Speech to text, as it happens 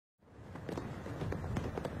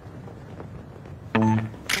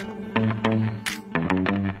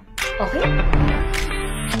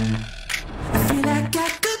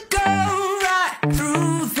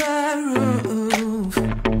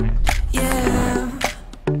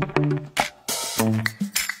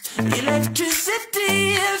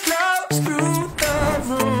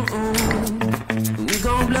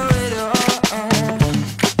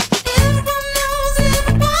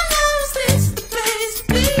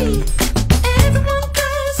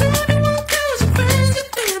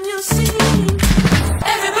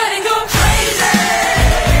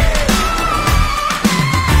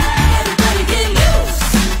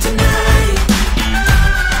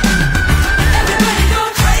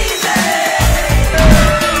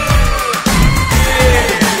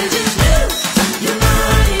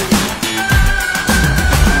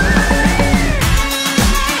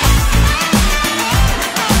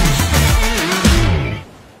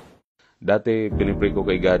Dati, pinipray ko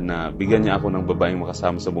kay God na bigyan niya ako ng babaeng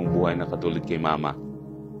makasama sa buong buhay na katulad kay Mama.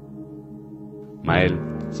 Mael,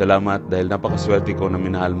 salamat dahil napakaswerte ko na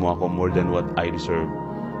minahal mo ako more than what I deserve.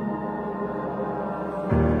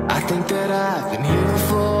 I think that I've been here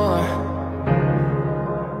before.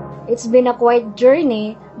 It's been a quiet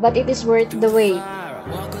journey, but it is worth the wait.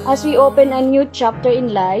 As we open a new chapter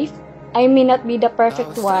in life, I may not be the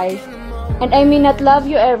perfect wife, and I may not love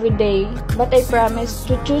you every day, but I promise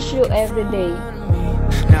to choose you every day.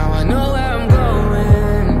 Now I know where I'm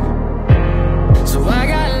going, so I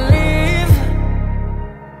gotta leave.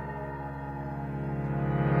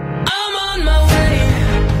 I'm on my way.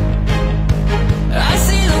 I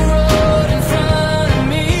see the road in front of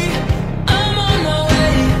me. I'm on my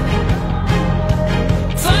way.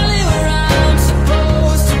 Finally where I'm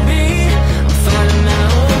supposed to be. I'm finding my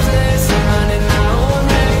own place. I'm running my own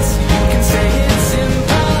race. You can say it's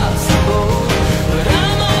impossible, but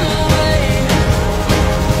I'm on my way.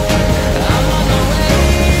 I'm on my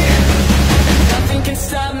way. Nothing can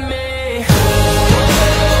stop me.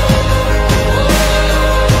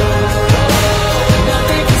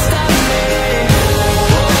 Nothing can stop me.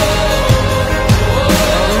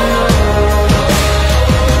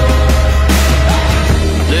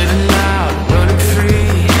 Living loud, running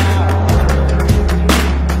free.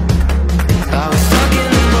 I was stuck in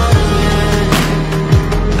the moment.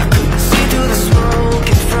 I couldn't see through the smoke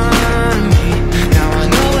in front of me. Now I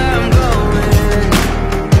know where I'm going,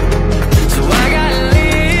 so I gotta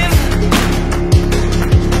leave.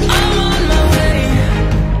 I'm on my way.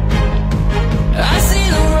 I see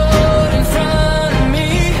the road in front of me.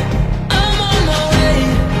 I'm on my way.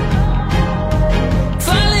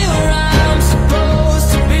 Finally where I'm supposed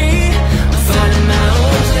to be. I'm finding my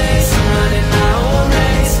own place. I'm running my own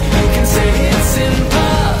race. You can say it's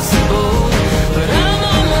impossible, but I'm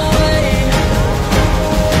on my way.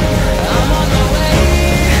 I'm on my way.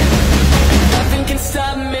 Nothing can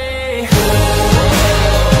stop me.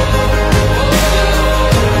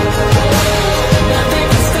 Nothing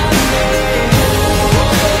can stop me.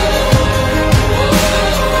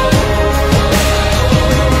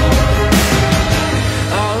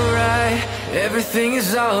 Alright, everything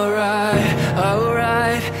is alright.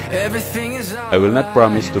 Alright, everything is alright. I will not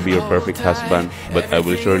promise to be your perfect husband, but I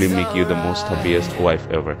will surely make you the most happiest wife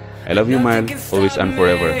ever. I love you, Mael, always and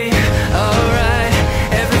forever. Alright.